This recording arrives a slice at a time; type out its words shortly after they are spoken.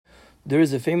There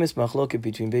is a famous machloket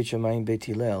between Beit Shammai and Beit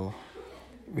Hillel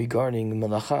regarding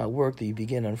melacha, work that you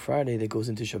begin on Friday that goes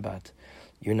into Shabbat.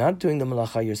 You're not doing the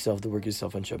melacha yourself, the work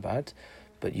yourself on Shabbat,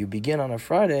 but you begin on a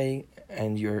Friday,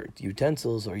 and your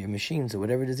utensils or your machines or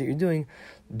whatever it is that you're doing,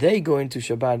 they go into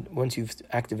Shabbat once you've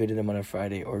activated them on a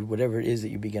Friday, or whatever it is that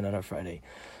you begin on a Friday.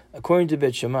 According to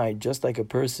Beit Shammai, just like a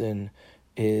person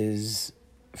is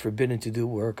forbidden to do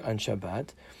work on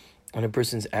Shabbat, and a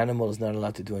person's animal is not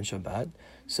allowed to do on Shabbat,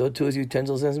 so too his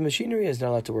utensils and his machinery is not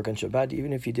allowed to work on Shabbat,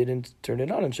 even if he didn't turn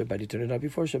it on Shabbat, he turned it on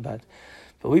before Shabbat.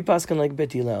 But we paskin like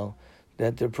Beit Hillel,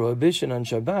 that the prohibition on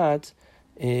Shabbat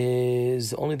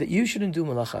is only that you shouldn't do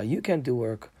malacha. You can't do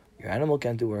work. Your animal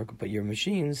can't do work, but your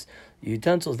machines, your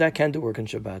utensils, that can do work on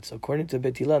Shabbat. So according to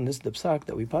Beit Hillel, this is the psak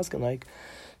that we paskin like,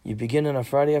 you begin on a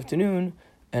Friday afternoon,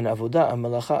 and avodah, a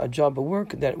malacha, a job, a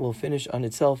work that will finish on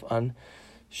itself on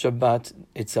Shabbat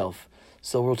itself.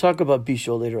 So we'll talk about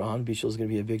bishul later on. Bishul is going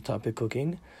to be a big topic,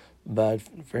 cooking. But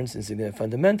for instance,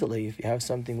 fundamentally, if you have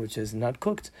something which is not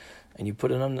cooked, and you put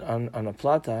it on a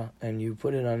plata, and you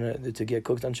put it on to get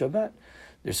cooked on Shabbat,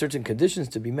 there's certain conditions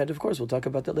to be met. Of course, we'll talk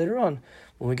about that later on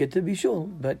when we get to bishul.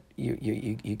 But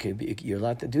you're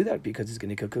allowed to do that because it's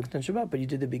going to get cooked on Shabbat. But you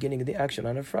did the beginning of the action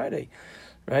on a Friday,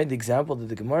 right? The example that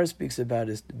the Gemara speaks about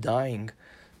is dyeing.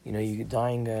 You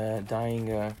dyeing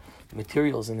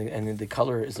materials, and the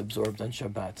color is absorbed on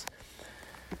Shabbat.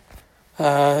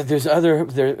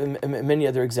 There are many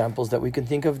other examples that we can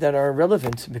think of that are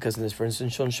relevant because of this. For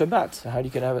instance, Shon Shabbat. How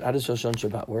does Shon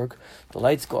Shabbat work? The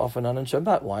lights go off and on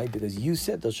Shabbat. Why? Because you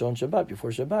set the Shon Shabbat before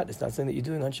Shabbat. It's not something that you're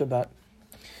doing on Shabbat.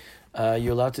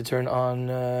 You're allowed to turn on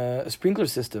a sprinkler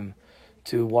system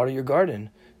to water your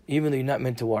garden, even though you're not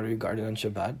meant to water your garden on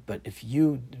Shabbat. But if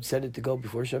you set it to go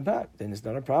before Shabbat, then it's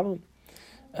not a problem.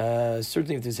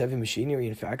 Certainly if there's heavy machinery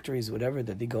in factories, whatever,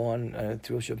 that they go on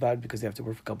through Shabbat because they have to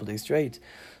work for a couple of days straight,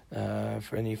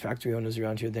 for any factory owners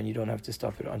around here, then you don't have to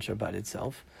stop it on Shabbat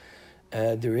itself.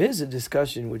 There is a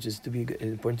discussion which is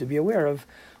important to be aware of.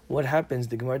 What happens,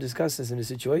 the Gemara discusses in a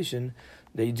situation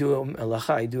that you do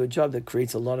you do a job that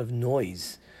creates a lot of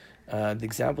noise. The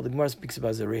example the Gemara speaks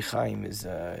about is a rechaim, is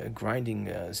a grinding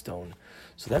stone.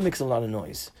 So that makes a lot of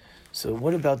noise. So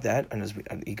what about that?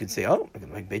 And you could say,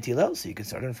 like Beit Hillel, so you can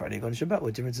start on Friday, go on Shabbat.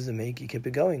 What difference does it make? You keep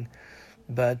it going.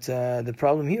 But the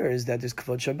problem here is that there's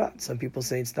kavod Shabbat. Some people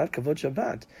say it's not kavod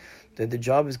Shabbat, that the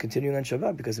job is continuing on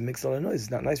Shabbat because it makes a lot of noise.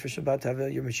 It's not nice for Shabbat to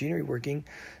have your machinery working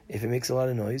if it makes a lot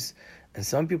of noise. And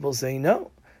some people say,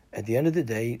 no, at the end of the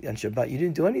day, on Shabbat, you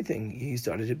didn't do anything. You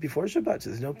started it before Shabbat, so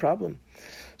there's no problem.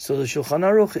 So the Shulchan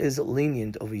Aruch is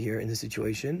lenient over here in this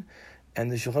situation. And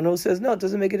the Shulchan Aruch says, no, it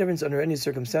doesn't make a difference under any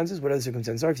circumstances. Whatever the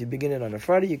circumstances are, if you begin it on a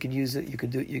Friday, you can use it. You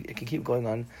can keep going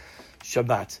on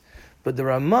Shabbat. But the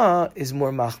Ramah is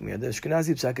more machmir. The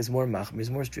Ashkenazi psak is more machmir, is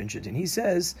more stringent, and he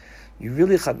says, you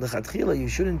really you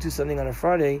shouldn't do something on a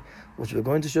Friday, which we're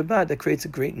going to Shabbat, that creates a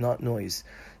great noise.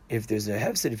 If there's a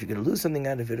hefset, if you're going to lose something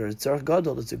out of it, or a tzarech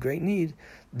gadol, it's a great need,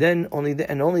 then only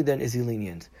then is he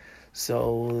lenient.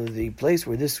 So the place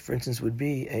where this, for instance, would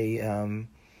be a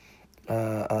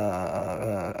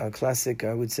classic,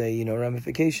 I would say,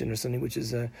 ramification, or something which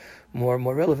is more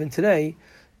relevant today,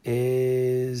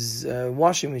 is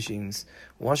washing machines.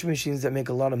 Washing machines that make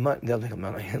a lot of money. They'll make a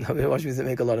lot of money. Washing machines that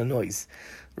make a lot of noise,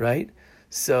 right?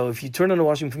 So if you turn on a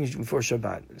washing machine before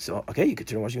Shabbat, so okay, you could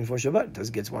turn on a washing machine before Shabbat.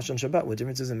 It gets washed on Shabbat. What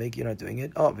difference does it make? You're not doing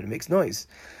it. Oh, but it makes noise.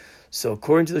 So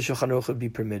according to the Shulchan Aruch, it would be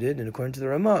permitted, and according to the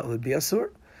Ramah, it would be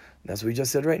asur. That's what we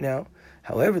just said right now.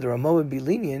 However, the Ramah would be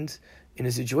lenient in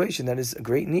a situation that is a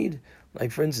great need.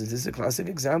 Like, for instance, this is a classic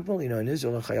example. In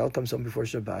Israel, a chayal comes home before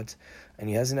Shabbat, and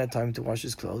he hasn't had time to wash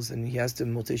his clothes, and he has to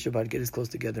Motzei Shabbat get his clothes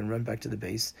together and run back to the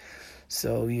base.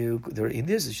 So this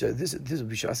would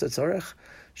be Shas HaTzorech.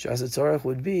 Shas HaTzorech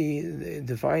would be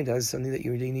defined as something that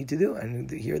you really need to do, and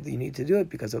here you need to do it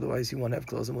because otherwise you won't have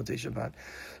clothes on Motzei Shabbat.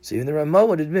 So even the Ramah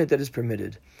would admit that is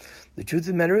permitted. The truth of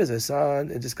the matter is, I saw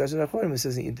a discussion at Chorim, it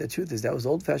says the truth is that was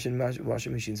old-fashioned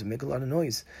washing machines that make a lot of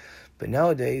noise. But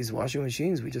nowadays, washing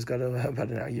machines, we just got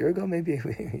about a year ago, maybe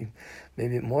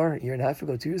more, a year and a half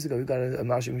ago, 2 years ago, we got a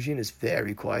washing machine that's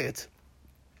very quiet.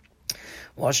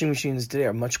 Washing machines today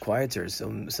are much quieter.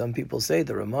 So some people say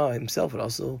the Ramah himself would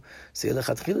also say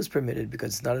lechatchila is permitted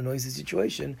because it's not a noisy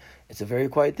situation. It's a very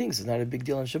quiet thing. So it's not a big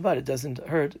deal on Shabbat. It doesn't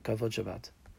hurt kavod Shabbat.